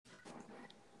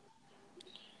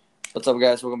What's up,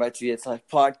 guys? Welcome back to the It's Life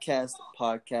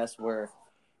podcast where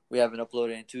we haven't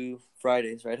uploaded in 2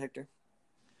 Fridays, right, Hector?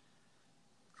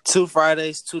 2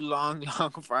 Fridays, 2 long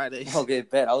Fridays. Okay,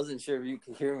 bet. I wasn't sure if you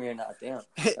could hear me or not. Damn.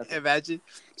 Imagine.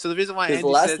 So the reason why Andy the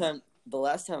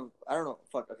last time, I don't know.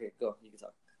 Fuck. Okay, go. You can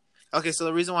talk. Okay, so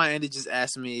the reason why Andy just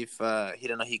asked me if he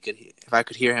didn't know if I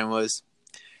could hear him was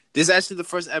this is actually the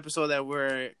first episode that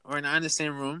we're not in the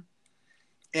same room.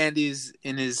 Andy's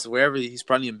in his wherever he's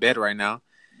probably in bed right now.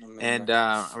 And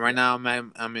right now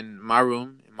I'm in my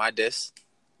room, in my desk,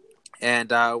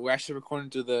 and we're actually recording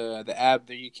through the app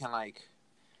that you can like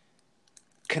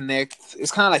connect.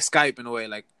 It's kind of like Skype in a way,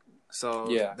 like so.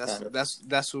 Yeah,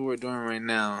 that's what we're doing right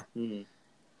now.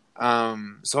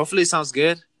 Mm-hmm. So hopefully it sounds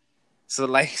good. So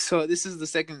this is the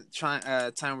second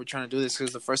time we're trying to do this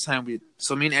because the first time me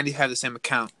and Andy have the same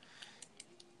account,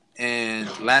 and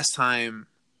last time.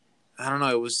 I don't know.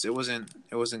 It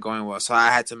wasn't going well, so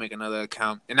I had to make another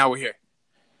account, and now we're here.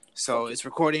 So it's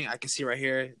recording. I can see right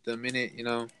here the minute,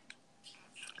 Look,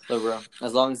 bro.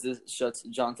 As long as this shuts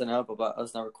Jonathan up about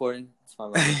us not recording, it's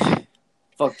fine.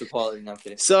 Fuck the quality. No, I'm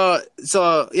kidding. So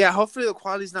yeah. Hopefully the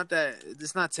quality's not that.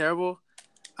 It's not terrible.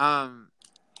 I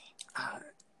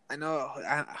know.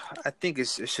 I think it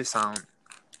should sound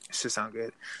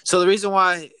good. So the reason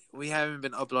why we haven't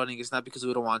been uploading is not because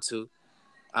we don't want to.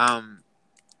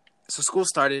 So school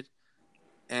started,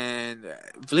 and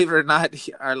believe it or not,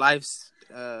 our lives,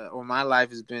 or my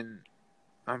life has been,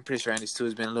 I'm pretty sure Andy's too,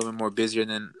 has been a little bit more busier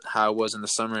than how it was in the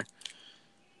summer.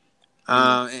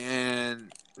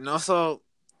 And also,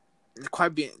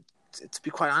 to be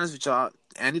quite honest with y'all,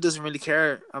 Andy doesn't really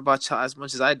care about y'all as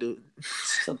much as I do.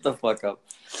 Shut the fuck up.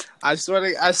 I swear.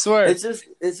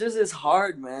 It's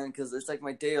hard, man, because it's like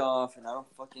my day off, and I don't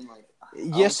fucking like.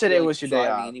 Yesterday was your day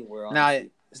off. Anywhere,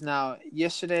 Now,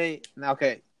 yesterday...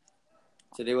 Okay.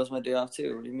 Today was my day off,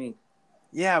 too. What do you mean?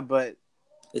 Yeah, but...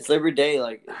 It's Labor Day.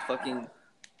 Like, it fucking...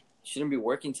 Shouldn't be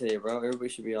working today, bro. Everybody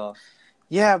should be off.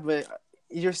 Yeah, but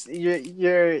your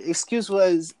excuse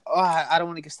was, I don't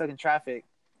want to get stuck in traffic.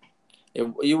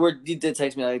 You did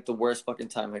text me, like, the worst fucking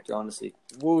time, Hector, honestly.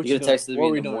 What were you could have texted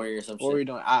me in the morning or some shit. What were you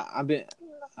doing? I've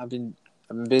been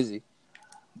busy.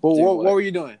 But what were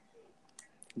you doing?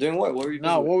 Doing what? What were you doing?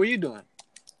 No, what were you doing?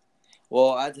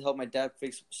 Well, I had to help my dad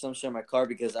fix some shit in my car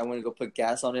because I went to go put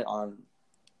gas on it on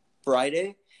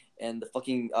Friday, and the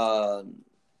fucking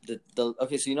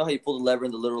okay, so you know how you pull the lever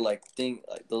and the little like thing,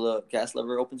 like the little gas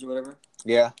lever opens or whatever?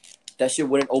 Yeah. That shit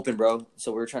wouldn't open, bro.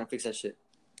 So we were trying to fix that shit.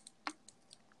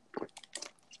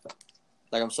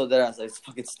 Like, I'm so dead ass, like, it's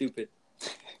fucking stupid.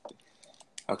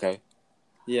 Okay.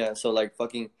 Yeah, so like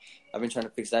fucking, I've been trying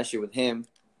to fix that shit with him,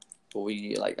 but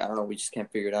we like I don't know, we just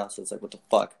can't figure it out. So it's like, what the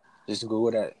fuck? Just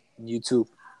Google that. YouTube.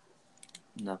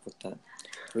 Nah, fuck that.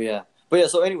 But yeah.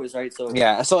 So, anyways, right? So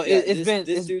yeah. So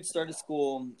this dude started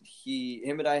school.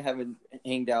 Him and I haven't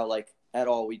hanged out like at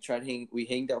all. We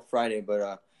hanged out Friday,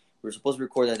 but we were supposed to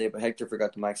record that day, but Hector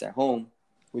forgot the mics at home.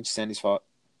 Which is Sandy's fault.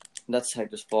 That's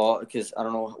Hector's fault because I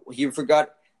don't know. He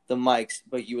forgot the mics,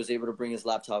 but he was able to bring his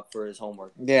laptop for his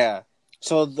homework. Yeah.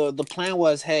 So the plan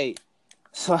was, hey,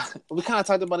 so we kind of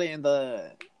talked about it in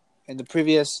the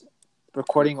previous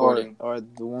recording. or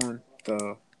the one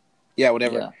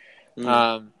whatever. Yeah.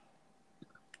 Mm.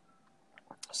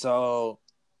 So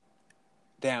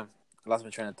damn, I lost my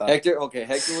train of thought. Hector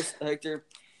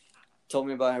told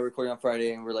me about how recording on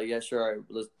Friday, and we're like, yeah, sure, all right,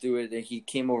 let's do it. And he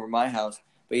came over to my house,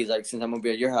 but he's like, since I'm gonna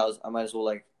be at your house, I might as well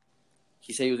like.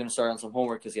 He said he was gonna start on some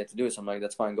homework because he had to do it. So I'm like,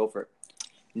 that's fine, go for it.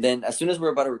 And then as soon as we're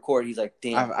about to record, he's like,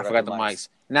 damn, I forgot the mics.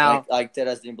 Now, like that,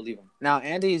 I didn't believe him. Now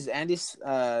Andy's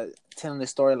telling the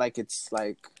story like it's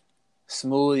like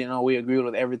smooth. You know, we agreed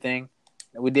with everything.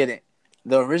 We didn't.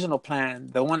 The original plan,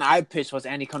 the one I pitched, was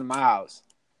Andy come to my house,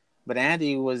 but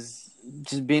Andy was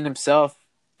just being himself,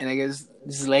 and I guess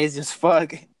just lazy as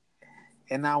fuck,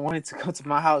 and not wanting to come to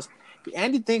my house.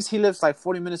 Andy thinks he lives like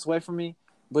 40 minutes away from me,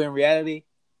 but in reality,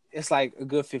 it's like a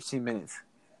good 15 minutes.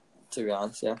 To be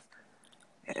honest, yeah.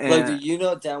 Like, dude, you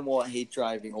know damn well I hate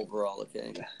driving overall,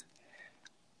 okay?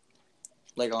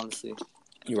 Like, honestly.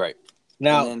 You're right.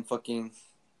 Now, and then fucking...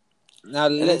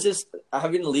 and it's just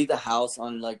having to leave the house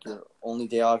on, like, your only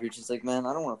day off. You're just like, man,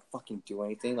 I don't want to fucking do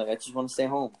anything. Like, I just want to stay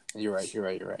home. You're right.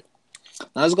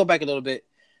 Now, let's go back a little bit.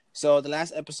 So, the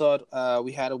last episode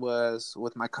we had was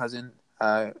with my cousin.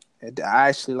 I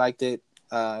actually liked it.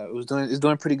 It's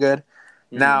doing pretty good.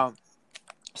 Mm-hmm. Now,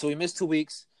 so we missed 2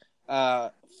 weeks.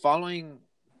 Following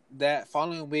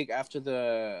week after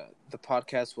the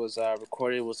podcast was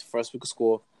recorded was the first week of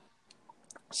school.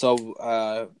 So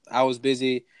I was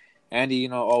busy. Andy,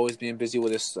 always being busy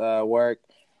with his work.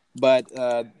 But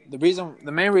the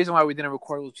main reason why we didn't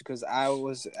record was because I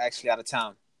was actually out of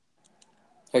town.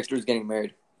 Hector's getting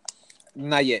married.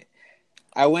 Not yet.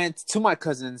 I went to my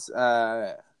cousin's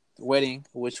wedding,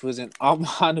 which was in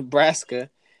Omaha, Nebraska,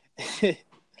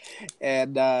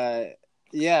 and I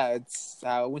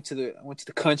went to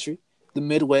the country, the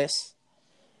Midwest,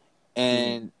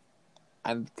 and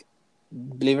I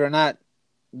believe it or not,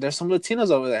 there's some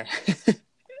Latinos over there.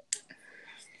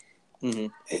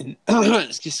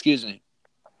 Excuse me,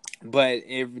 but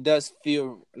it does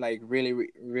feel like really,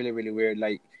 really, really weird.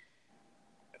 Like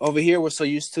over here, we're so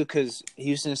used to because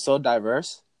Houston is so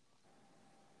diverse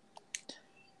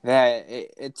that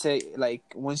it's like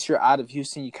once you're out of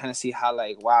Houston, you kind of see how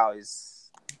like wow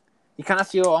you kind of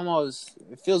feel almost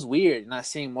it feels weird not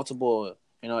seeing multiple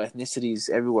ethnicities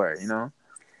everywhere.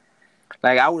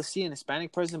 Like I would see an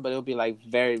Hispanic person, but it would be like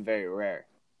very, very rare,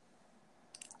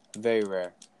 very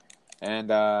rare. And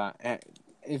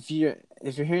if you're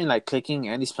hearing like clicking,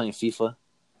 Andy's playing FIFA.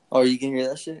 Oh, you can hear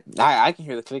that shit? I can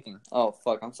hear the clicking. Oh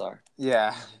fuck, I'm sorry.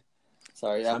 Yeah.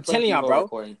 Sorry, I'm telling y'all, bro.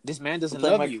 Recording. This man doesn't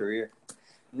love my you. Career.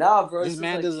 Nah, bro. This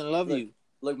man doesn't love you.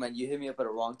 Look, man, you hit me up at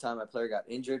the wrong time. My player got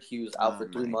injured. He was out for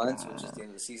 3 months, which is the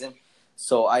end of the season.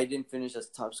 So I didn't finish as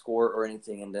top scorer or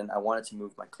anything, and then I wanted to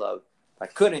move my club. I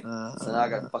couldn't, so now I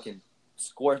got to fucking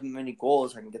score as many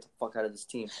goals so I can get the fuck out of this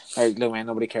team. Hey, look, man,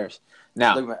 nobody cares.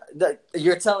 Now, look, man,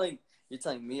 you're telling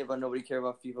me about nobody care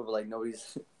about FIFA, but like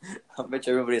nobody's. I bet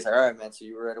you everybody's like, all right, man. So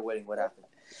you were at a wedding. What happened?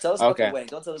 Tell us about the wedding.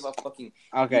 Don't tell us about fucking.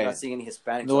 Okay. You're not seeing any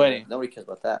Hispanics. The wedding. Nobody cares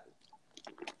about that.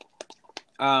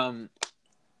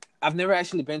 I've never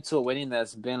actually been to a wedding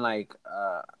that's been like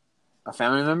a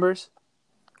family members.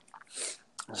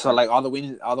 So like all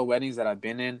the weddings that I've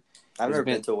been in, I've never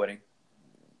been to a wedding.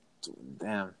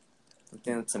 Damn. I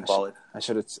think that's symbolic. I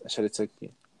should have took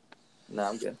you. No,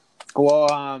 I'm good.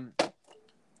 Well,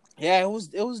 yeah, it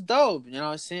was dope.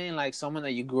 Seeing like someone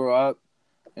that you grew up,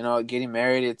 getting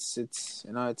married. It's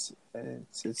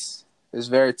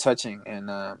very touching.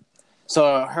 And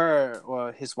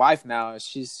so his wife now,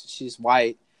 she's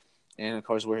white, and of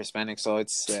course we're Hispanic, so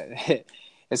it's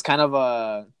it's kind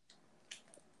of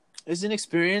it's an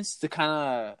experience to kind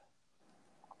of.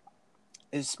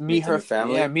 It's meet her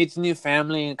family. Yeah, meet the new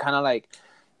family and kind of like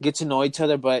get to know each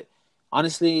other. But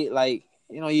honestly, like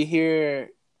you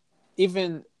hear,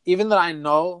 even though I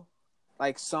know,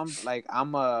 like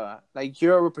I'm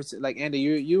you're represent like Andy,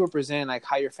 you represent like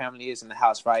how your family is in the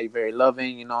house, right? You're very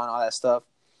loving, and all that stuff.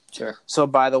 Sure. So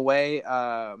by the way,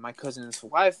 my cousin's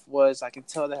wife was. I can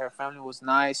tell that her family was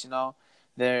nice.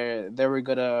 They were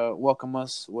gonna welcome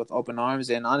us with open arms,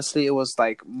 and honestly, it was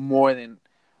like more than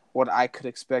what I could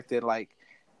expected. Like.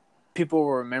 People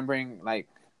were remembering,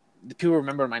 people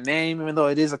remember my name, even though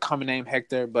it is a common name,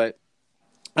 Hector. But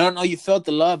I don't know, you felt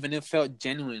the love, and it felt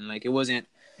genuine. Like it wasn't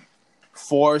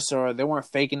forced, or they weren't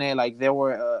faking it. Like they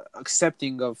were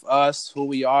accepting of us, who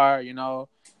we are.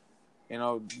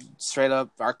 Straight up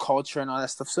our culture and all that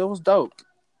stuff. So it was dope.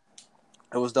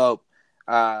 It was dope.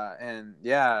 And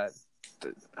yeah,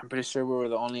 I'm pretty sure we were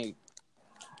the only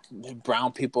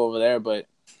brown people over there, but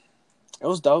it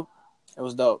was dope. It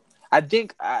was dope. I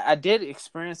think I did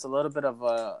experience a little bit of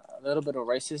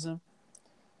racism.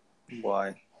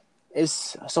 Why?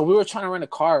 So we were trying to rent a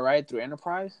car, right, through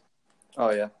Enterprise.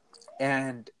 Oh yeah.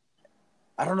 And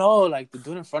I don't know, like the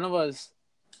dude in front of us,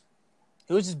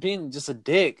 he was just being a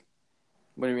dick.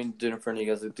 What do you mean, dude in front of you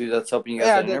guys? The dude that's helping you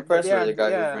guys at Enterprise, or the guy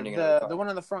who's renting another car? The one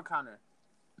on the front counter.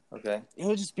 Okay. He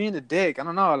was just being a dick. I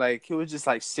don't know, like he was just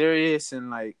like serious, and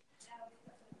like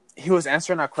he was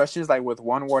answering our questions like with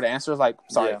one word answers, like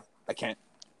sorry. Yeah. I can't.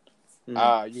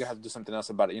 Mm-hmm. You have to do something else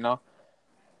about it,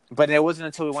 But it wasn't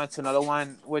until we went to another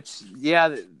one, which,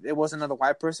 yeah, it was another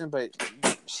white person, but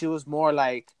she was more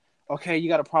like, okay, you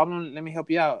got a problem? Let me help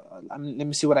you out. Let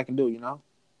me see what I can do,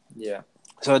 Yeah.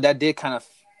 So that did kind of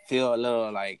feel a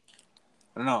little like,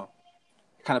 I don't know,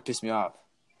 it kind of pissed me off.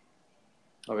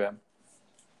 Okay.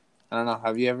 I don't know.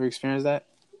 Have you ever experienced that?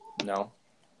 No.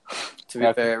 To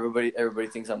be fair, everybody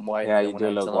thinks I'm white. Yeah, you do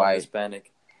look white.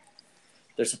 Hispanic.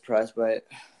 They're surprised by it.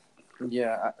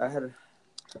 Yeah, I've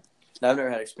never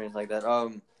had experience like that.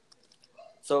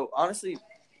 So honestly,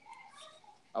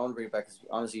 I want to bring it back because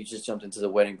honestly, you just jumped into the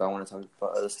wedding, but I want to talk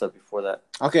about other stuff before that.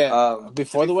 Okay.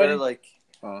 Before the wedding,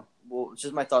 well,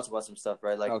 just my thoughts about some stuff,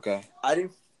 right? Like, okay. I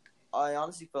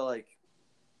honestly felt like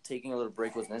taking a little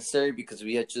break was necessary because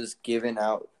we had just given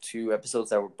out 2 episodes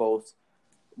that were both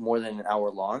more than an hour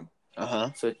long.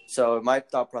 So my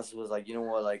thought process was like, you know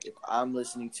what? Like, if I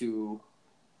was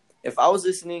a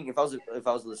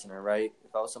listener, right?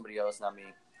 If I was somebody else, not me,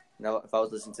 if I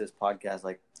was listening to this podcast,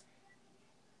 like,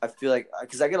 I feel like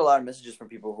because I get a lot of messages from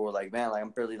people who are like, man, like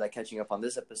I'm barely like catching up on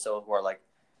this episode, who are like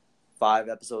 5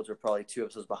 episodes or probably 2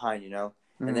 episodes behind, you know.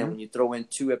 Mm-hmm. And then when you throw in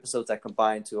 2 episodes that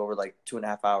combine to over like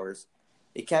 2.5 hours,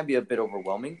 it can be a bit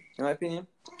overwhelming, in my opinion.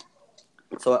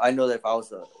 So I know that if I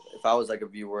was like a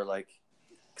viewer, like,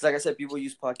 because like I said, people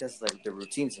use podcasts like their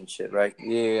routines and shit, right?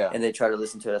 Yeah. And they try to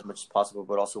listen to it as much as possible.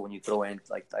 But also when you throw in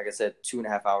like I said,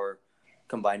 2.5 hour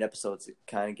combined episodes, it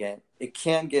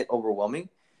can get overwhelming.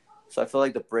 So I feel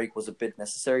like the break was a bit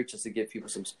necessary just to give people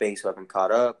some space who haven't caught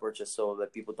up, or just so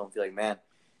that people don't feel like, man,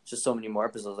 just so many more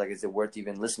episodes. Like, is it worth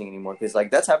even listening anymore? Because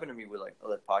like that's happened to me with like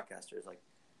other podcasters. Like,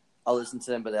 I'll listen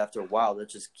to them, but after a while, they'll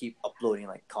just keep uploading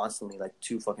like constantly, like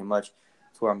too fucking much,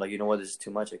 to where I'm like, you know what, this is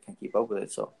too much. I can't keep up with it.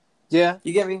 So yeah,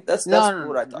 you get me? That's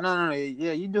what I thought. No.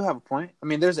 Yeah, you do have a point. I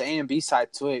mean, there's an A and B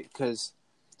side to it because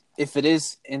if it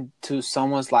is into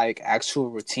someone's like actual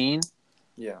routine.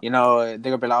 Yeah. You know, they're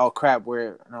gonna be like, "Oh crap,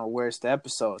 where's the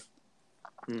episode?"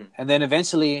 And then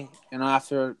eventually, you know,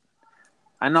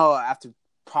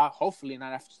 hopefully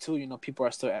not after 2, you know, people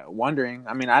are still wondering.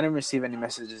 I mean, I didn't receive any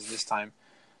messages this time,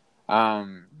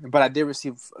 but I did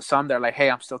receive some that are like,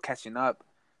 "Hey, I'm still catching up."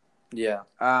 Yeah.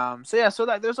 So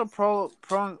like, there's a pros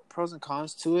and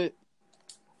cons to it.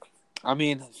 I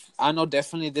mean, I know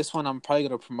definitely this one I'm probably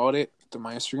gonna promote it through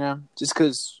my Instagram just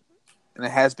because, and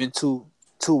it has been two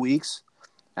weeks.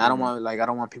 I don't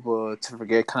want people to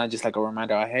forget. Kind of just like a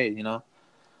reminder. Hey, you know,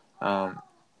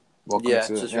 welcome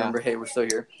to remember. Hey, we're still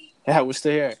here. Yeah, we're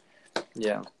still here.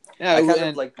 Yeah. I kind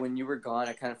of like when you were gone.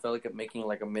 I kind of felt like making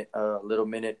like a little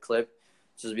minute clip,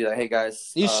 just be like, hey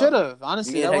guys. You should have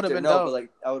honestly. That would have been dope. But like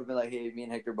I would have been like, hey, me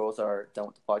and Hector both are done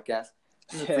with the podcast.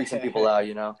 Just to freak some people out,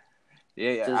 you know.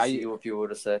 Yeah. Just see what people would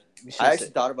have said. I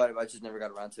actually thought about it, but I just never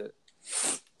got around to it.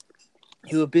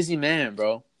 You a busy man,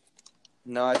 bro.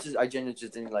 No, I genuinely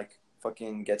just didn't like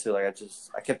fucking get to it. Like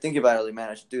I kept thinking about it. Like, man,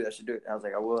 I should do it. And I was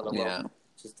like, I will. Yeah.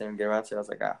 Just didn't get around to it. I was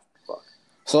like, fuck.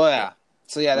 So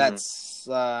that's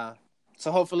so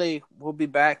hopefully we'll be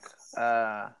back to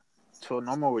a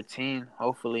normal routine.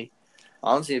 Hopefully.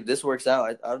 Honestly, if this works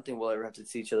out, I don't think we'll ever have to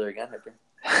see each other again, Hector.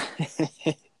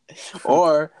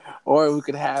 or we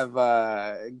could have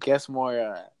guess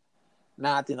more.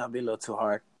 Nah, I think that'll be a little too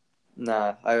hard.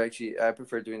 Nah, I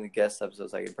prefer doing the guest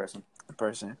episodes like in person.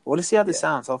 Well, let's see how this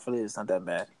sounds. Hopefully, it's not that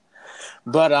bad.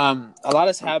 But a lot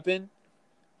has happened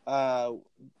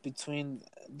between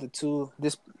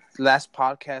this last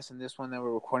podcast and this one that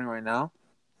we're recording right now.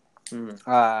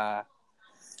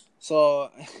 So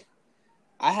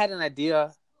I had an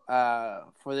idea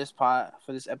for this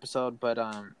episode, but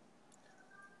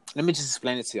let me just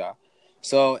explain it to y'all.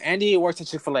 So Andy works at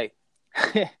Chick-fil-A,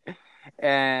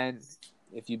 and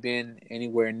if you've been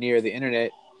anywhere near the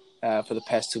internet for the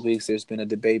past 2 weeks, there's been a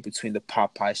debate between the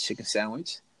Popeyes chicken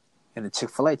sandwich and the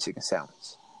Chick-fil-A chicken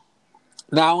sandwich.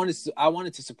 Now, I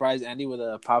wanted to surprise Andy with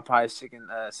a Popeyes chicken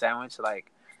sandwich,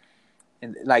 like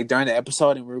during the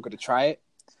episode, and we were going to try it.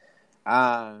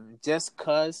 Just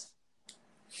cause,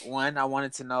 one, I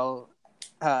wanted to know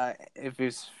if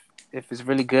it's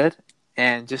really good,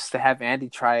 and just to have Andy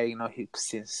try it, you know,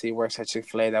 since he works at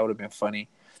Chick-fil-A, that would have been funny.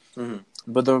 Mm-hmm.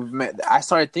 But I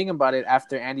started thinking about it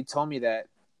after Andy told me that,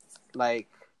 like,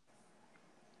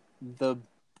 the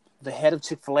head of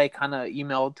Chick-fil-A kind of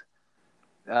emailed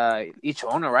each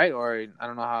owner, right? Or I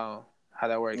don't know how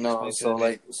that works. No, so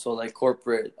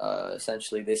corporate,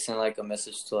 essentially, they send like a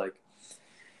message to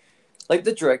like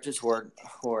the directors who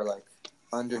are like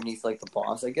underneath like the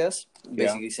boss, I guess,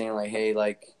 basically saying like, hey,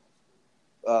 like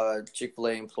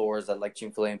Chick-fil-A implores that like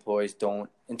Chick-fil-A employees don't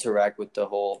interact with the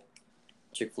whole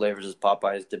Chick-fil-A versus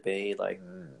Popeyes debate, like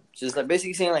just like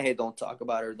basically saying like, hey, don't talk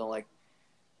about it, or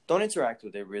don't interact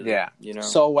with it, really. Yeah, you know.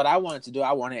 So what I wanted to do,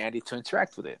 I wanted Andy to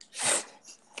interact with it.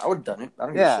 I would have done it. I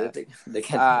don't give a shit. They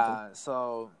can't.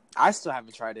 So I still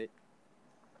haven't tried it.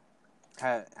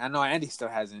 I know Andy still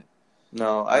hasn't.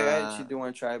 No, I actually do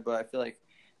want to try it, but I feel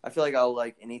like I'll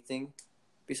like anything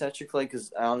besides Chick-fil-A,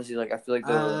 because I honestly I feel like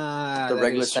the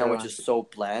regular sandwich is so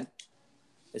bland.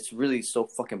 It's really so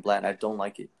fucking bland. I don't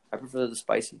like it. I prefer the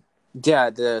spicy. Yeah,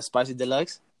 the spicy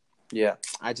deluxe. Yeah,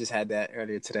 I just had that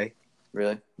earlier today.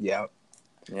 Really? Yeah.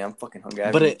 Yeah, I'm fucking hungry.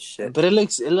 But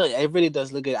it really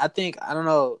does look good. I don't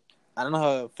know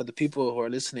how, for the people who are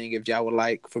listening, if y'all would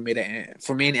like for me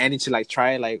and Andy to like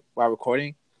try it like while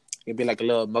recording, it'd be like a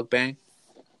little mukbang.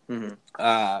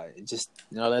 Mm-hmm. Just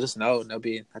let us know. I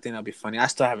think that'll be funny. I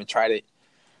still haven't tried it,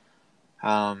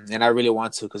 and I really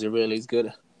want to because it really is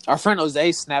good. Our friend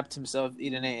Jose snapped himself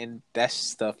eating it, and that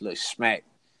stuff looks smack.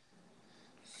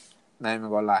 Not even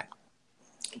gonna lie.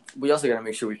 We also gotta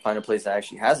make sure we find a place that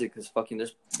actually has it, because fucking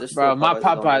there's bro, my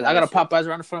Popeyes. I got a Popeyes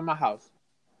around the front of my house.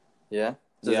 Yeah.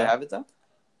 Does it have it though?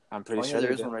 I'm pretty sure there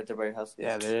they is do. one right there by your house.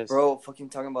 Yeah, there is. Bro, fucking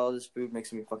talking about all this food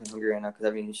makes me fucking hungry right now because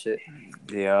I've been eating shit.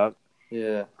 Yeah.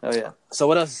 Yeah. Oh yeah. So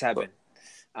what else has happened?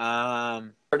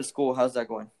 Part of school, how's that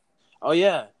going? Oh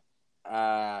yeah.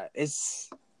 It's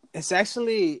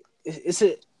actually it's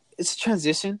a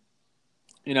transition,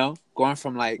 you know, going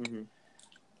from like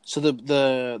so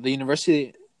the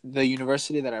university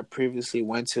that I previously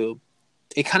went to,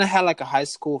 it kind of had like a high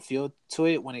school feel to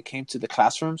it when it came to the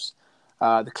classrooms.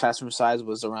 The classroom size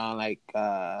was around like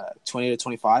 20 to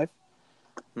 25,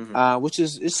 which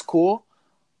is cool.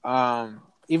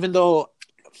 Even though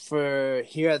for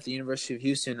here at the University of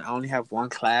Houston, I only have one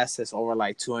class that's over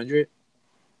like 200.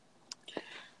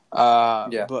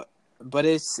 Yeah. But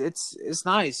it's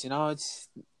nice, you know.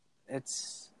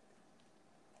 It's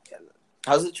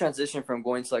How's the transition from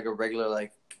going to like a regular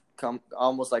like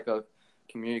almost like a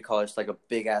community college, like a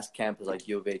big ass campus like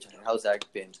U of H? How's that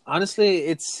been? Honestly,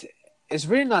 it's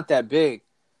really not that big.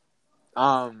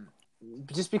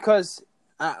 Just because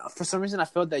for some reason I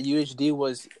felt that UHD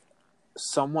was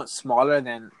somewhat smaller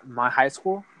than my high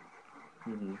school.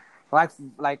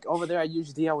 Like over there at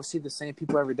UHD, I would see the same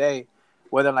people every day.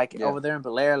 Whether like over there in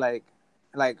Bel Air, like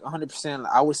 100%,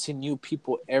 I would see new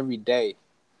people every day.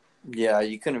 Yeah,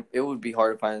 you couldn't. It would be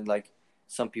hard to find like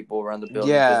some people around the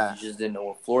building Yeah, because you just didn't know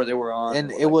what floor they were on.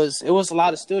 and it was a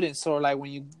lot of students. So like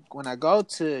when I go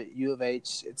to U of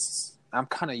H, I'm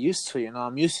kind of used to it, you know.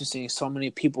 I'm used to seeing so many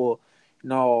people, you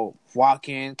know, walk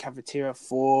in, cafeteria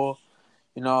full,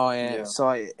 you know, and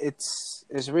so it's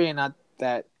really not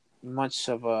that much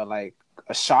of a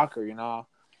shocker, you know.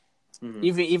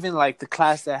 Even like the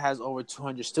class that has over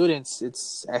 200 students,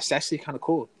 it's actually kind of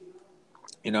cool,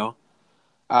 you know.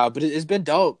 But it's been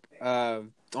dope. The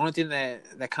only thing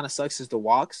that kind of sucks is the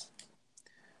walks.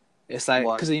 It's like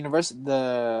because the university,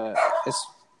 there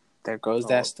goes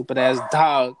that stupid ass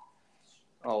dog.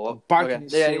 Oh, well, barking.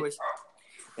 Okay. Yeah. Anyways.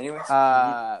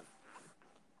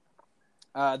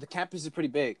 The campus is pretty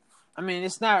big. I mean,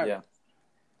 it's not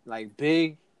like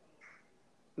big.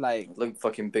 Like it looked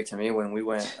fucking big to me when we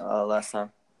went last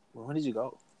time. Well, when did you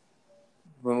go?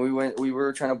 When we went, we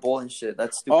were trying to bowl and shit.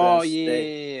 That's stupid. Oh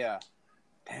yeah.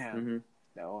 Damn.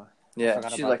 That one. Yeah,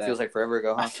 she like feels like forever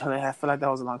ago. Huh? I feel like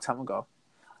that was a long time ago.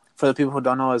 For the people who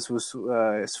don't know, it's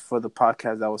for the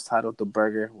podcast that was titled "The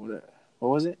Burger." What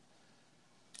was it?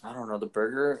 I don't know. The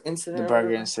burger incident. The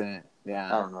burger incident. Yeah. I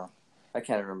don't know. I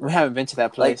can't remember. We haven't been to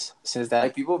that place since that.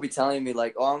 Like people will be telling me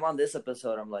like, "Oh, I'm on this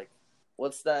episode." I'm like,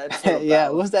 "What's that episode about?" Yeah,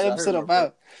 what's that episode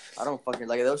about? I don't fucking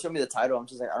like. They'll show me the title. I'm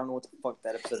just like, I don't know what the fuck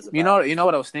that episode is about. You know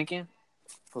what I was thinking?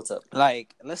 What's up?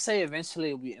 Like, let's say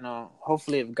eventually we, you know,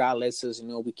 hopefully if God lets us, you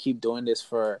know, we keep doing this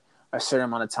for a certain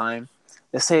amount of time.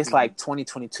 Let's say it's like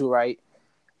 2022, right?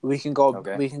 We can go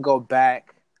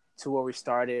back to where we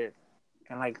started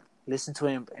and like listen to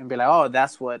him and be like, oh,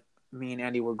 that's what me and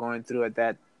Andy were going through at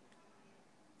that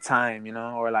time, you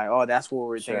know, or like, oh, that's what we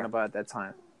were thinking about at that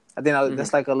time. I think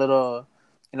that's like a little,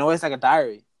 you know, it's like a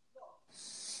diary.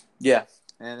 Yeah,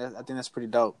 and I think that's pretty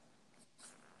dope.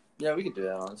 Yeah, we could do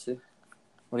that, honestly.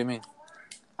 What do you mean?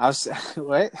 I was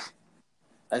what?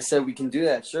 I said we can do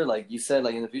that, sure. Like you said,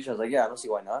 like in the future. I was like, yeah, I don't see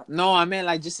why not. No, I meant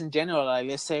like just in general. Like,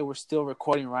 let's say we're still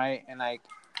recording, right? And like,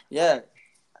 yeah,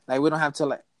 like we don't have to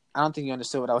like. I don't think you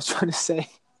understood what I was trying to say.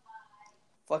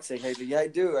 Fuck's sake, hey, yeah, I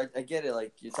do. I get it.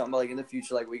 Like you're talking about, like in the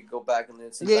future, like we could go back and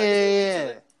listen.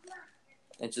 Yeah.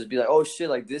 And just be like, oh shit,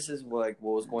 like this is what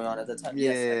was going on at that time.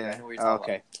 Yeah. Yes, like, I know what you're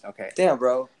talking about. Okay. Damn,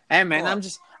 bro. Hey man,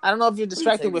 I don't know if you're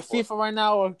distracted with FIFA right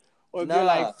now or if you're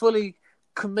like fully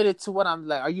committed to what I'm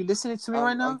like. Are you listening to me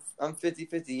right now? I'm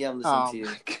 50-50. Yeah, I'm listening to you.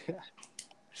 God.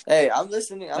 Hey, I'm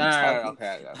listening. I'm talking.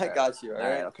 Okay. I got you. All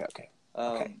right.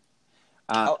 Okay.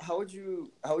 How would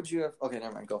you have? Okay,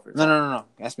 never mind. Go for it. No.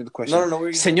 Ask me the question.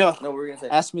 No. Senor. No, what were you gonna say?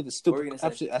 Ask me the stupid.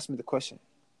 Ask me the question.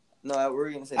 No, what were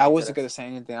you gonna say? I wasn't gonna say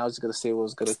anything. I was gonna say what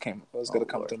was gonna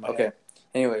come through my head. Okay.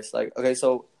 Anyways,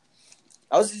 so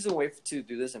I was just waiting to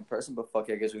do this in person, but fuck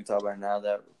it, I guess we can talk about it now.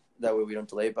 That way we don't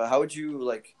delay. But how would you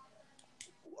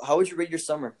rate your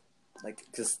summer? Like,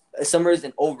 because summer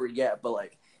isn't over yet, but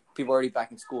like people are already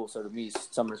back in school, so to me,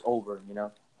 summer's over. You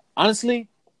know. Honestly,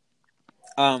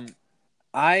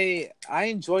 I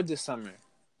enjoyed this summer.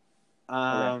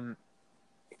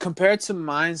 Compared to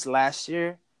mine's last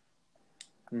year,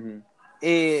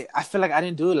 I feel like I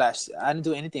didn't do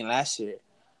anything last year,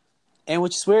 and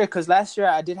which is weird because last year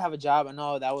I did have a job. I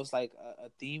know that was like a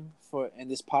theme in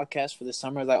this podcast for the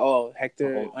summer. Like, oh,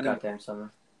 Hector, goddamn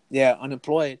summer. Yeah,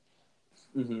 unemployed.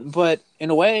 But in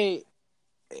a way,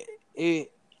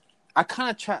 I kind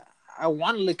of try. I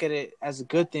want to look at it as a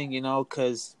good thing, you know,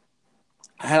 because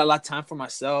I had a lot of time for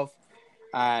myself.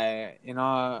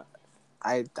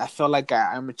 I feel like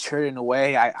I matured in a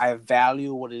way. I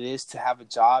value what it is to have a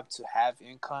job, to have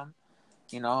income,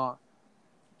 you know,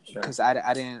 Sure. because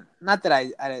I didn't, not that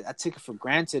I took it for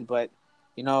granted, but,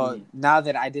 you know, Mhm. now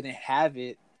that I didn't have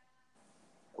it,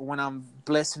 when I'm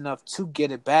blessed enough to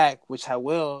get it back, which I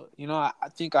will, you know, I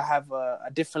think I have a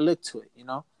different look to it, you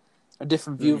know, a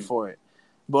different view Mhm. for it.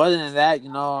 But other than that,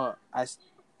 you know,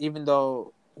 even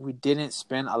though we didn't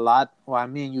spend a lot, well, I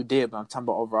mean, you did, but I'm talking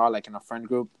about overall, like in a friend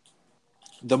group,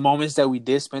 the moments that we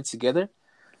did spend together,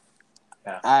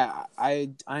 Yeah. I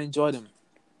enjoyed them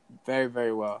very,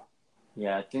 very well.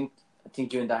 Yeah, I think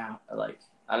you and I like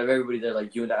out of everybody there,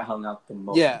 like you and I hung out the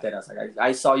most. Yeah. Deadass. Like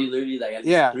I saw you literally like at least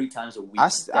Yeah. 3 times a week. I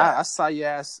Deadass. saw your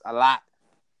ass a lot,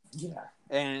 Yeah.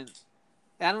 and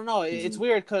I don't know, it's Mhm.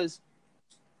 weird because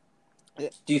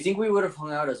Do you think we would have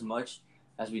hung out as much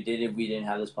as we did if we didn't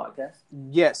have this podcast?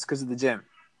 yes, because of the gym,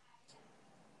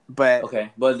 but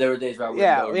Okay, but there were days where I wouldn't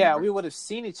yeah, go. yeah, Remember? we would have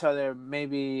seen each other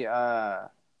maybe the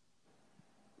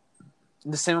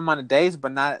same amount of days,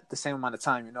 but not the same amount of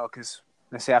time, you know, because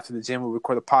let's say after the gym we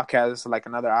record the podcast, it's like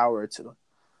another hour or two.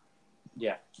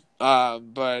 Yeah.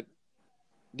 But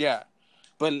yeah,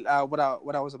 but what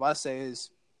I was about to say is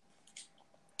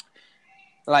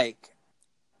like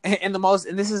in the most,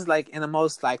 and this is like in the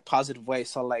most like positive way.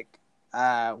 So like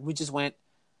we just went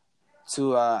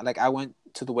to like I went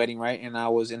to the wedding, right, and I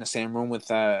was in the same room with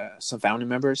some family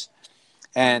members.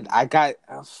 And I got,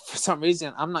 for some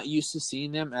reason, I'm not used to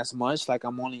seeing them as much. Like,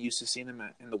 I'm only used to seeing them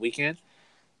in the weekend.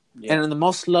 Yeah. And in the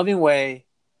most loving way,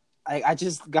 I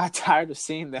just got tired of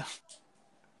seeing them.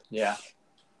 Yeah.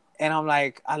 And I'm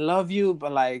like, I love you,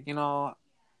 but like, you know,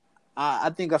 I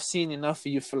think I've seen enough of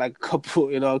you for like a couple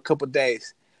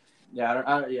days.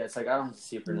 Yeah. Yeah. It's like I don't have to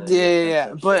see it for another Yeah, day. yeah, Type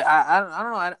yeah. stuff. But I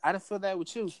don't know. I didn't feel that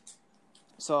with you.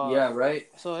 So Yeah. Right.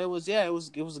 so it was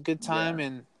a good time. Yeah.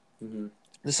 And Mm-hmm.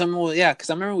 the summer was, because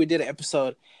I remember we did an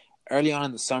episode early on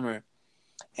in the summer,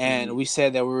 and we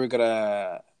said that we were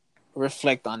gonna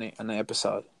reflect on it on the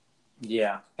episode.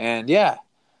 Yeah. And yeah,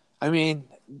 I mean,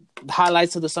 the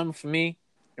highlights of the summer for me,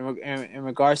 in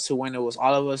regards to when it was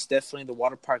all of us, definitely the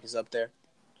water park is up there.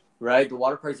 Right. The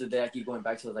water park's the day I keep going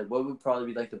back to. Like, what would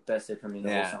probably be like the best day for me in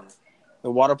the whole summer?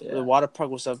 The Yeah. water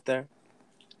park was up there.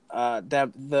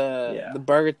 The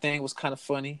burger thing was kind of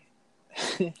funny.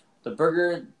 The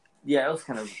burger, yeah, it was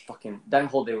kind of fucking. That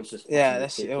whole day was just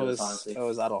honestly. It was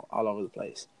all over the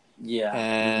place. Yeah.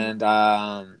 And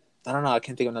I don't know, I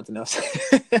can't think of nothing else.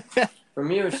 For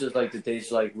me, it was just like the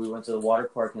days like we went to the water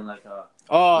park and like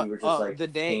we were just like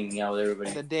hanging out with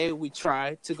everybody. The day we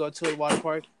tried to go to the water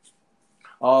park.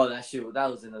 Oh,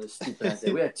 that was another stupid ass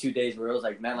day. We had 2 days where it was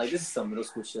like, man, like this is some middle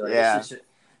school shit. Like,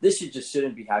 this shit just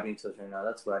shouldn't be happening to us right now.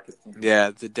 That's what I could think.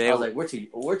 Yeah, the day I was like, we're too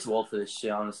old for this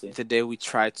shit, honestly. The day we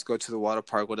tried to go to the water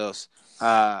park, what else?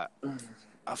 I don't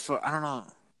know.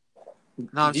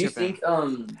 No, I'm tripping.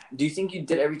 Do you think you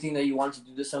did everything that you wanted to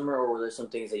do this summer, or were there some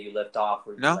things that you left off?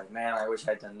 Where you're like, man, I wish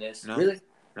I had done this. No. Really?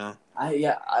 No.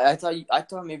 I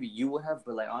thought maybe you would have,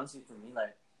 but like honestly, for me,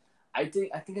 like I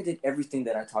think I did everything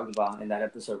that I talked about in that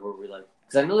episode where we like,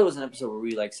 because I know there was an episode where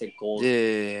we like set goals for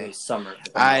the summer.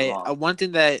 One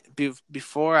thing that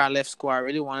before I left school, I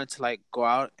really wanted to like go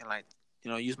out and like,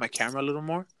 you know, use my camera a little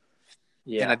more.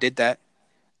 Yeah. And I did that.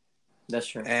 That's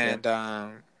true. And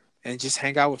and just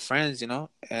hang out with friends, you know.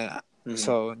 And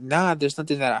so there's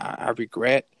nothing that I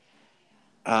regret.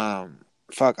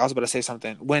 Fuck, I was about to say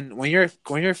something. When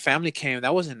your family came,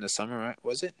 that wasn't in the summer, right?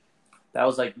 Was it? That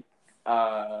was like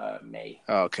May.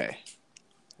 Oh, okay.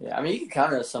 Yeah, I mean you can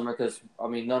count it as summer because I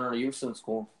mean no, you were still in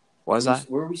school.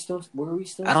 Were we still?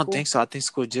 I don't think so. I think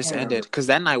school just ended because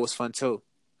that night was fun too.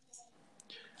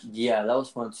 Yeah, that was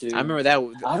fun too. I remember that.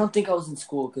 I don't think I was in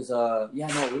school because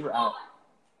we were out.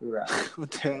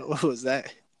 What was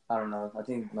that? I don't know. I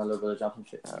think my little brother dropped some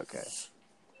shit. Okay.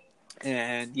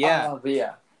 And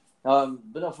but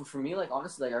no, for me, like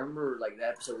honestly, like I remember like that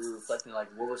episode we were reflecting like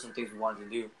what were some things we wanted to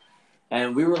do,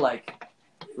 and we were like,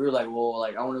 well,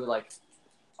 like I want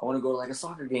to go to like a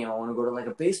soccer game. I want to go to like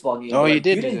a baseball game. Oh, like, you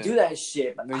did. You didn't do that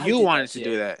shit. But you wanted to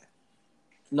do that.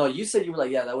 No, you said you were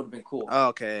like, yeah, that would have been cool. Oh,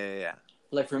 okay, yeah.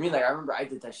 Like for me, like I remember I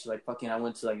did that shit. Like fucking, I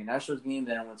went to like a Nationals game,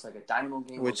 then I went to like a Dynamo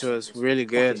game, which was really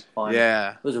good. Fun.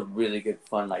 Yeah, it was a really good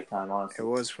fun like time. Honestly, it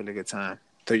was a really good time.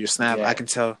 Through your snap, I can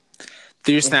tell.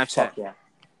 Through your Snapchat. Fuck yeah.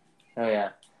 Oh yeah,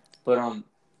 but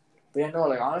yeah, no,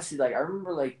 like honestly, like I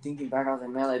remember like thinking back, I was like,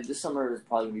 man, like this summer is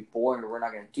probably gonna be boring, or we're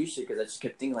not gonna do shit because I just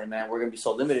kept thinking like, man, we're gonna be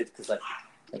so limited because like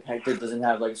Hector doesn't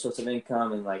have like a source of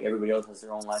income and like everybody else has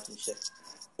their own life and shit.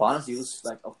 But honestly, it was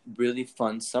like a really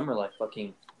fun summer. Like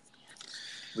fucking,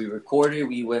 we recorded,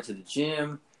 we went to the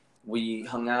gym, we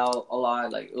hung out a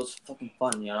lot. Like, it was fucking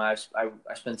fun. You know, I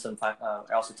spent some time,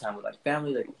 also time with like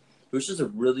family. Like, it was just a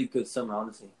really good summer,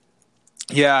 honestly.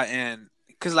 Yeah, and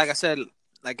because like I said,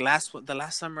 like the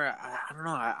last summer, I don't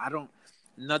know, I don't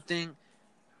nothing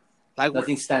like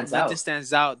Nothing stands nothing out.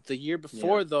 stands out. The year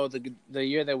before though, the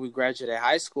year that we graduated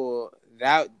high school,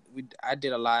 I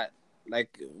did a lot.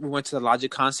 Like we went to the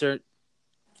Logic concert.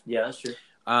 Yeah, that's true.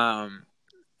 And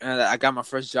I got my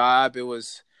first job. It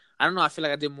was I don't know. I feel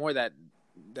like I did more that.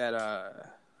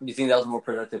 You think that was a more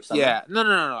productive summer? Yeah,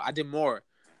 no. I did more,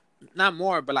 not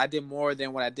more, but I did more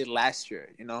than what I did last year.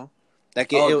 You know,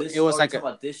 like it was you're like talking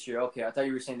about this year. Okay, I thought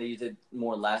you were saying that you did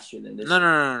more last year than this. No.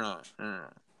 year.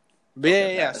 But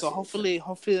Okay, yeah. So hopefully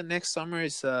the next summer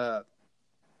is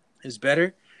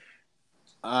better.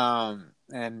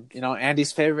 And you know,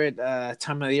 Andy's favorite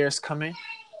time of the year is coming.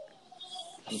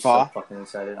 I'm Fall. so fucking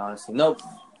excited, honestly. No,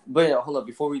 but yeah, hold up.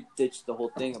 Before we ditch the whole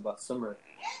thing about summer,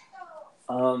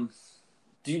 would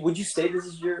you say this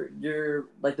is your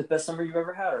like the best summer you've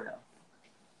ever had or no?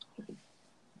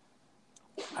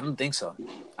 I don't think so.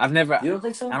 I've never. You don't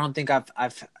think so? I don't think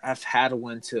I've had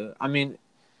one to. I mean,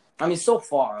 so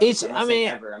far. I'm saying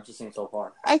ever. I'm just saying so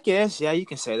far. I guess yeah, you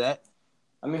can say that.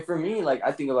 I mean, for me, like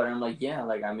I think about it, I'm like, yeah,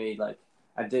 like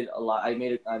I did a lot. I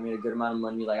made a good amount of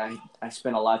money. Like I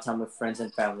spent a lot of time with friends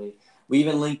and family. We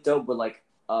even linked up with like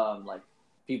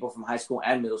people from high school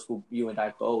and middle school. You and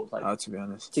I both like to be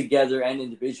honest, together and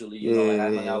individually. You know, like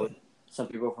I hung out with some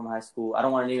people from high school. I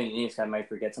don't want to name any names because I might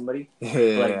forget somebody.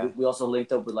 Yeah. But, like we also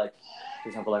linked up with like, for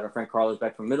example, like our friend Carlos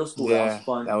back from middle school. Yeah, that was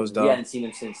fun. that was dope. We hadn't seen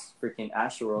him since freaking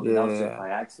Astroworld, and that was just by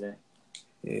accident.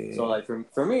 Yeah. So like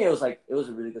for me, it was a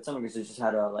really good summer because it just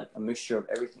had a mixture of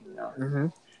everything. You know. Mm-hmm.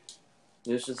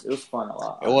 It was fun a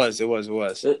lot. It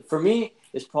was. For me,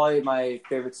 it's probably my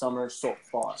favorite summer so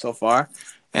far. So far,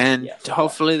 and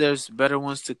hopefully there's better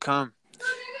ones to come.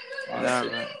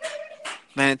 Right.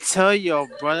 Man, tell your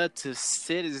brother to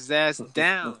sit his ass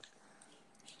down.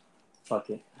 Fuck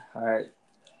it. All right.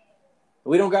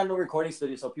 We don't got no recording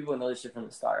studio, so people know this shit from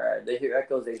the start. All right, they hear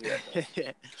echoes. They hear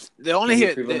echoes. They only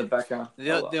hear people in the background.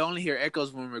 They only hear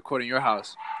echoes when we're recording your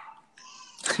house.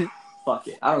 Fuck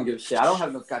it. I don't give a shit. I don't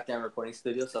have no goddamn recording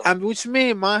studio, so. I mean, what you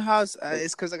mean? My house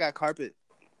it's because I got carpet.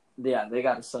 Yeah, they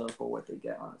got to settle for what they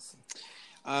get, honestly.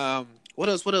 What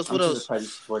else?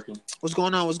 Working. What's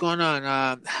going on?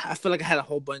 I feel like I had a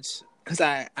whole bunch because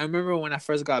I remember when I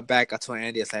first got back, I told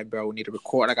Andy, I was like, bro, we need to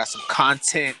record. I got some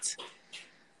content.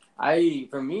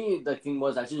 For me, the thing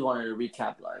was I just wanted to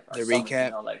recap the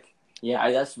recap. You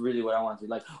know, that's really what I wanted to.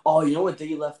 Like, oh, you know what day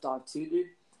you left off too, dude?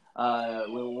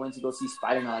 When we went to go see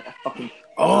Spider-Man, like I fucking.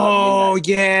 Oh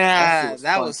yeah,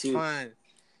 that was fun.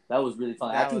 That was really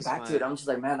fun. I think back to it, I'm just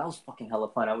like, man, that was fucking hella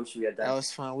fun. I wish we had that. That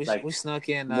was fun. We snuck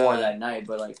in more that night,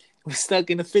 but like we snuck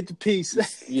in a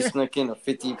 50-piece. You snuck in a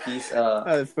 50-piece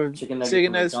chicken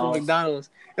nuggets from McDonald's.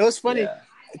 It was funny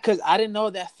because I didn't know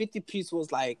that 50-piece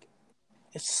was like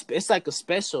it's like a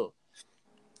special.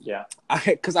 Yeah.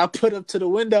 Because I put up to the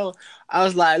window, I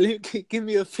was like, give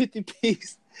me a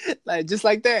 50-piece, like just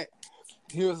like that.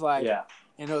 He was like, yeah,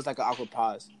 and it was like an awkward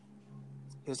pause.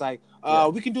 He was like,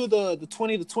 we can do the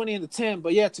 20, the 20, and the 10,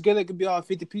 but yeah, together it could be all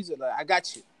 50 pieces. Like, I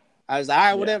got you. I was like, all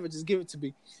right, whatever, just give it to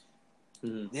me.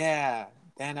 Mm-hmm. Yeah,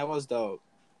 damn, that was dope.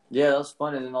 Yeah, that was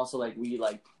fun, and then also like we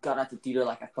got out the theater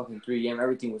at fucking 3 a.m.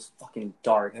 Everything was fucking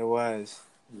dark. It was.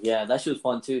 Yeah, that shit was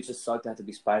fun too. It just sucked to have to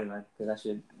be Spider-Man because that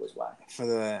shit was whack.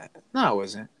 No, it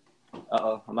wasn't.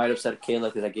 I might have upset Kayla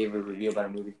because I gave her a review about a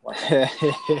movie.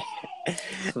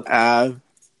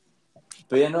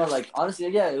 But yeah, no, honestly,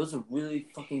 yeah, it was a really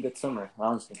fucking good summer,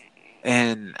 honestly.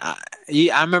 And I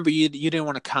remember you didn't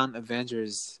want to count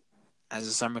Avengers as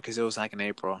a summer because it was in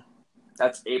April.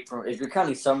 That's April. If you're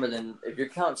counting summer, then if you're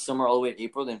counting summer all the way in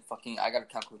April, then fucking I gotta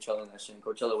count Coachella in that shit.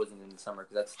 Coachella wasn't in the summer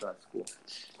because that's still at school.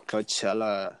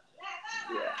 Coachella.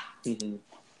 Yeah. Mm-hmm.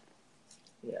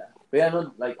 Yeah. But yeah,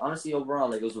 no, honestly,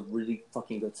 overall, it was a really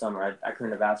fucking good summer. I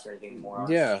couldn't have asked for anything more.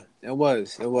 Honestly. Yeah, it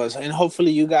was, and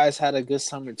hopefully you guys had a good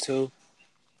summer too.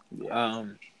 Yeah.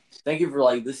 Thank you for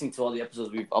listening to all the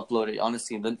episodes we've uploaded.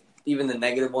 Honestly, even the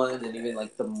negative ones and even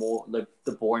the more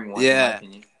the boring ones. Yeah. In my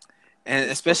opinion.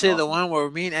 And especially the one where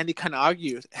me and Andy kind of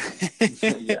argued.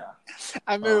 Yeah.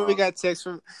 I remember I got text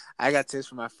from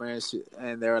my friends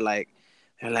and they were like,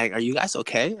 are you guys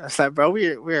okay? I was like, bro, we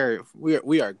are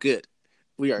good.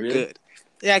 We are really? Good.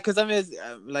 Yeah, because I mean,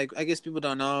 I guess people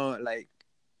don't know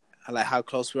how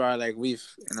close we are. We've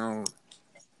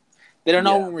they don't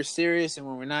know when we're serious and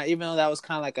when we're not. Even though that was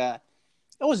kind of it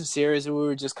wasn't serious. We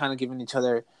were just kind of giving each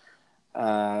other,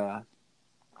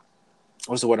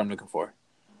 what's the word I'm looking for?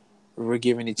 We were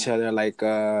giving each other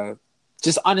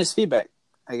just honest feedback.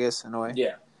 I guess, in a way.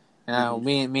 Yeah. And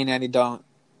me and Andy don't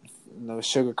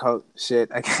sugarcoat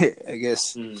shit. I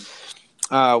guess.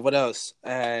 What else?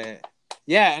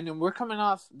 Yeah, and then we're coming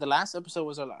off. The last episode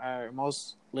was our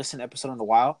most listened episode in a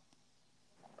while.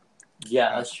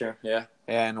 Yeah, that's true. Yeah.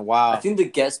 Yeah, in a while. I think the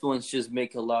guest ones just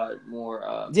make a lot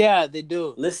more. Yeah, they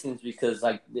do. Listens because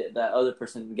like that other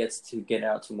person gets to get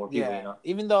out to more people. You know.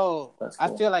 Even though That's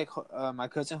cool. I feel like my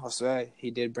cousin Josue,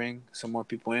 he did bring some more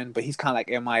people in, but he's kind of like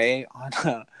MIA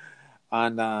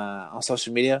on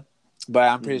social media. But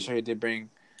I'm pretty sure he did bring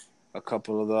a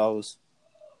couple of those.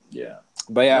 Yeah.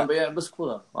 But yeah, it was cool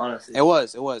though. Honestly, it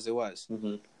was.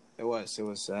 Mm-hmm. It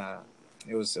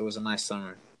was a nice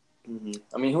summer. Mm-hmm.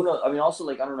 I mean, who knows? I mean, also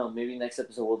like I don't know. Maybe next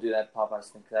episode we'll do that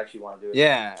Popeyes thing because I actually want to do it.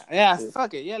 Yeah.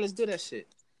 Fuck it. Yeah, let's do that shit.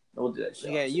 We'll do that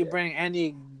shit. Yeah, you bring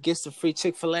Andy gets the free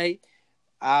Chick-fil-A.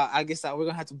 I guess we're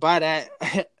gonna have to buy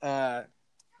that.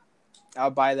 I'll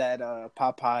buy that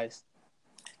Popeyes,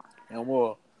 and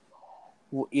we'll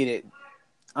eat it.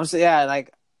 I'm saying, yeah,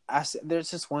 like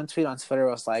there's just one tweet on Twitter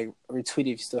was like, retweet if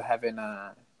you still haven't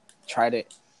tried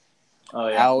it. Oh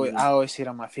yeah. I always see it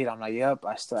on my feed. I'm like, yep,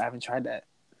 I still haven't tried that.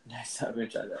 I still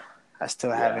haven't tried that. I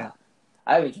still haven't.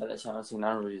 I haven't tried that shit. Honestly,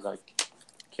 I don't really like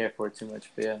care for it too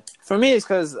much. But yeah, for me, it's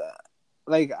because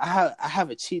like I have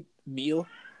a cheat meal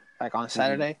like on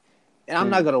Saturday, and I'm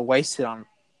not gonna waste it on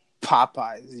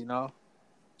Popeyes. You know,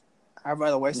 I'd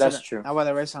rather waste That's it. true. I'd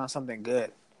rather waste it on something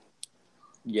good.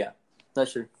 Yeah,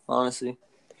 that's true. Honestly,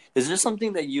 is there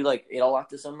something that you like ate a lot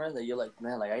this summer that you're like,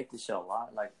 man, like I ate this shit a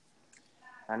lot? Like,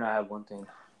 I know I have one thing.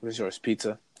 What is yours?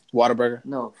 Pizza, Whataburger?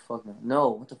 No, fuck no. No,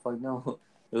 what the fuck? No.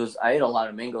 I ate a lot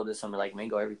of mango this summer, like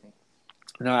mango everything.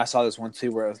 No, I saw this one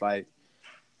too where it was like,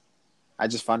 I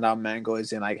just found out mango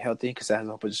isn't like healthy because it has a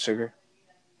whole bunch of sugar.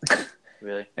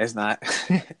 Really? It's not.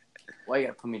 Why you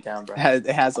gotta put me down, bro? It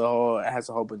has a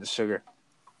whole bunch of sugar.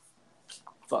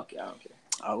 Fuck yeah, I don't care.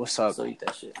 Oh, what's up? So eat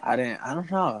that shit. I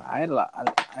don't know. I had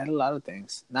a lot of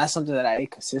things. Not something that I ate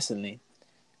consistently.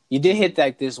 You did hit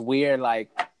like this weird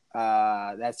like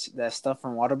that stuff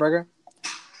from Whataburger.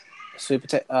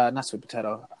 Not sweet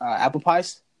potato. Apple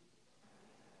pies.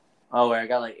 Oh, where I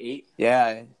got like 8?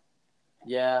 Yeah.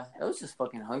 Yeah, I was just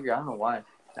fucking hungry. I don't know why.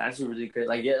 It's actually really great.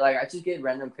 Like, yeah, like I just get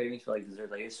random cravings for like dessert.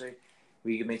 Like yesterday,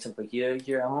 we could make some fajita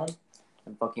here at home,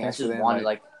 and fucking I just wanted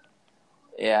like.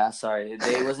 Yeah, sorry,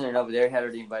 it wasn't enough. They had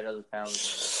already invited other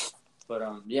families, but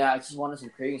yeah, I just wanted some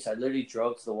cravings. So I literally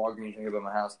drove to the Walgreens here by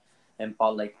my house and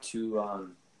bought like 2 not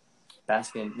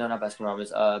Baskin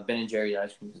Robbins, Ben and Jerry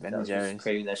ice cream. Ben and Jerry's.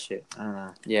 Craving that shit. I don't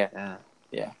know. Yeah.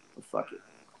 Well, fuck it.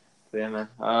 But yeah,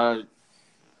 man.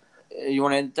 You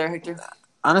want to end it there, Hector?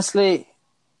 Honestly,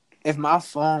 if my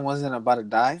phone wasn't about to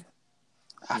die,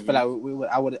 I feel like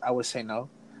I would say no.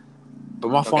 But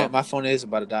my phone is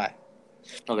about to die.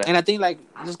 Okay. And I think like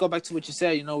just go back to what you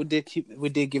said. You know, we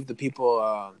did give the people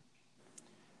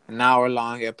an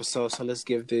hour-long episode. So let's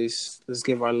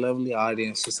give our lovely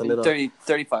audience just a little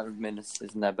 35 minutes.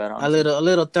 Isn't that bad? Honestly? A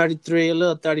little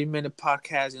 30-minute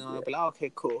podcast. You know, yeah. Be like,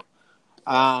 okay, cool.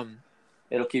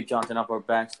 It'll keep Jonathan off our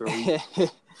backs for a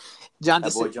week.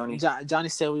 Johnny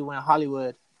said we went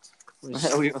Hollywood,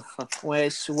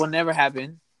 which will never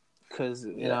happen, because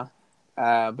you know.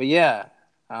 But yeah,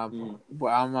 well,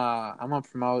 I'm gonna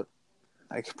promote.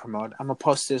 I'm gonna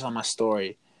post this on my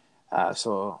story.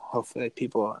 So hopefully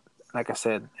people, like I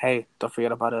said, hey, don't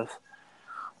forget about us.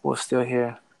 We're still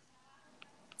here.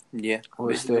 Yeah,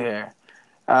 we're still here.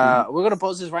 We're gonna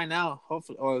post this right now.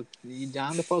 Hopefully, or you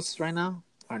down to post this right now?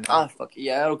 No? Fuck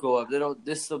yeah, it'll go up.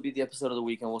 This will be the episode of the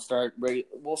week, and we'll start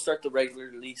the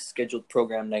regularly scheduled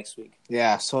program next week.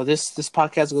 Yeah, so this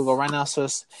podcast will go right now. So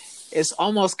it's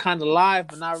almost kind of live,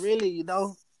 but not really. You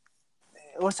know,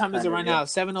 what time is it right now?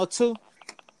 7:02.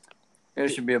 It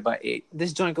should be about 8.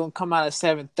 This joint gonna come out at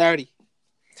 7:30.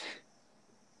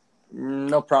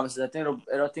 No promises. I think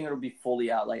it'll be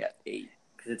fully out like at 8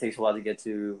 because it takes a while to get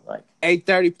to like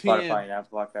 8:30 p.m. Spotify and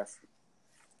Apple Podcasts.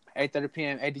 8:30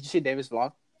 p.m. Hey, did you see David's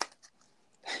vlog?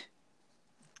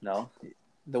 No.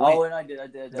 I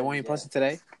did. The one you posted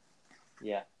today?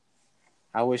 Yeah.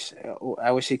 I wish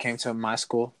he came to my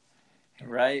school.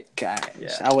 Right? God,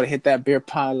 yeah. I would have hit that beer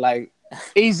pong like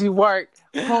easy work.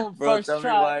 Home bro, first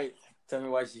try. Tell me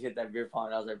why she hit that beer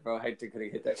pong. I was like, bro, Hector could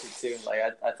have hit that shit too. Like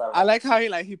I thought. I like how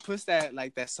he puts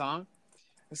that song.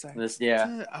 It's like what's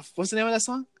the name of that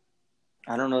song?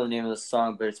 I don't know the name of the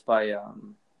song, but it's by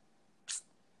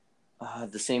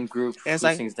the same group who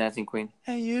sings Dancing Queen.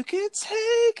 And you can take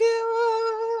it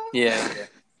all. Yeah.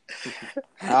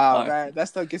 Oh man, that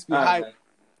stuff gets me hyped. Man.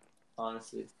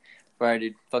 Honestly. Alright,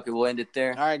 dude. Fuck it, we'll end it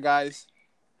there. Alright, guys.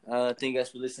 Thank you guys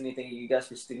for listening. Thank you guys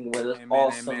for sticking with us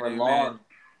all summer long.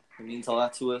 It means a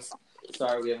lot to us.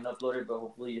 Sorry we haven't uploaded, but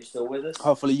hopefully you're still with us.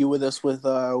 Hopefully you with us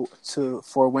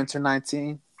for winter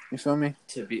 19. You feel me?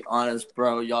 To be honest,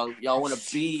 bro, y'all want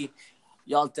to be,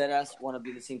 y'all deadass want to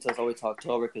be the same to us all the way to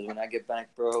October, because when I get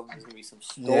back, bro, there's gonna be some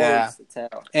stories to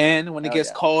tell. And when it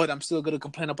gets cold, I'm still gonna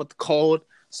complain about the cold.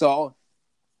 So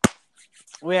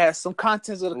we have some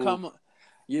content's gonna come.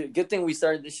 Good thing we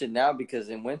started this shit now, because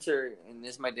in winter, and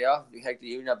this is my day off, Hector,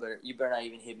 you better not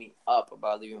even hit me up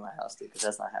about leaving my house, dude, because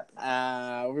that's not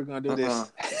happening. We're gonna do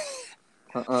this.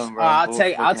 Bro.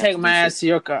 I'll take my ass to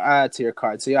your car, to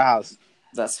your house.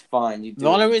 That's fine. The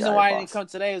only reason why I didn't come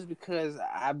today is because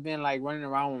I've been like running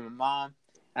around with my mom.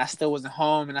 And I still wasn't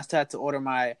home, and I still had to order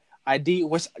my ID.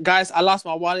 Which, guys, I lost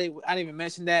my wallet. I didn't even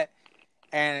mention that.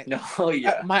 And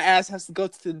my ass has to go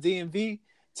to the DMV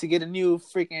to get a new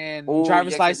freaking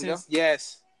driver's license.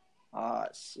 Yes. Oh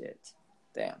shit!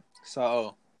 Damn.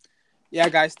 So, yeah,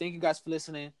 guys, thank you guys for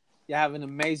listening. You have an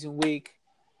amazing week.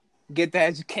 Get the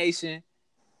education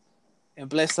and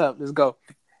bless up. Let's go.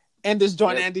 End this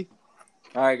joint, Andy.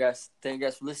 All right, guys. Thank you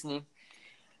guys for listening.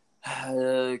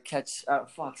 Fuck's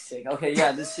sake. Okay,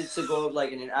 yeah, this shit should go up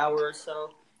like in an hour or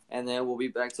so, and then we'll be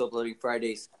back to uploading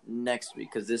Fridays next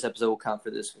week, because this episode will count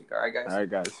for this week. All right, guys? All right,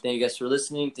 guys. Thank you guys for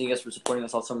listening. Thank you guys for supporting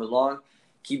us all summer long.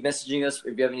 Keep messaging us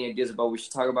if you have any ideas about what we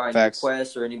should talk about, any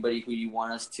requests, or anybody who you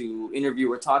want us to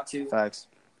interview or talk to. Facts.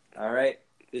 All right.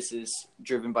 This is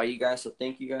driven by you guys, so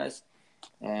thank you guys.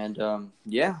 And,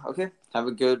 okay. Have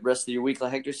a good rest of your week.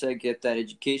 Like Hector said, get that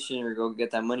education or go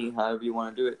get that money, however you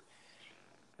want to do it.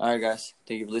 All right, guys.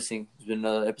 Thank you for listening. It's been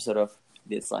another episode of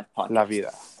This Life Podcast. La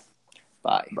Vida.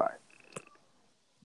 Bye. Bye.